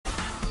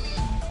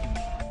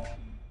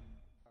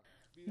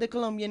The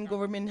Colombian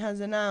government has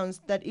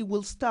announced that it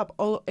will stop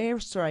all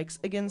airstrikes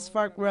against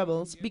FARC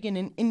rebels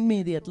beginning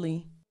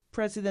immediately.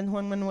 President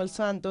Juan Manuel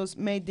Santos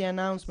made the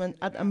announcement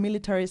at a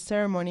military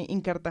ceremony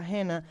in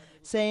Cartagena,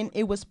 saying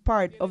it was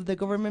part of the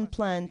government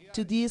plan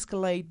to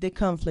de-escalate the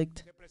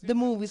conflict. The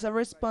move is a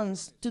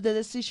response to the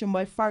decision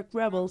by FARC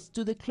rebels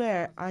to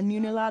declare a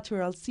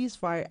unilateral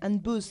ceasefire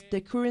and boost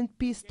the current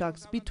peace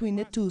talks between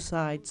the two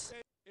sides.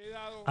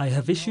 I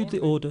have issued the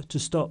order to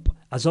stop,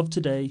 as of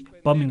today,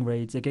 bombing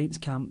raids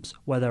against camps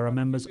where there are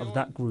members of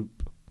that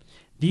group.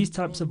 These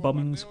types of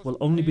bombings will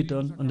only be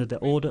done under the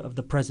order of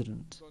the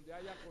President.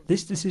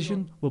 This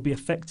decision will be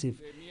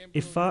effective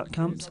if FARC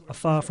camps are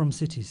far from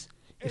cities,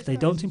 if they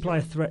don't imply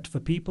a threat for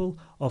people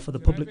or for the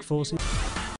public forces.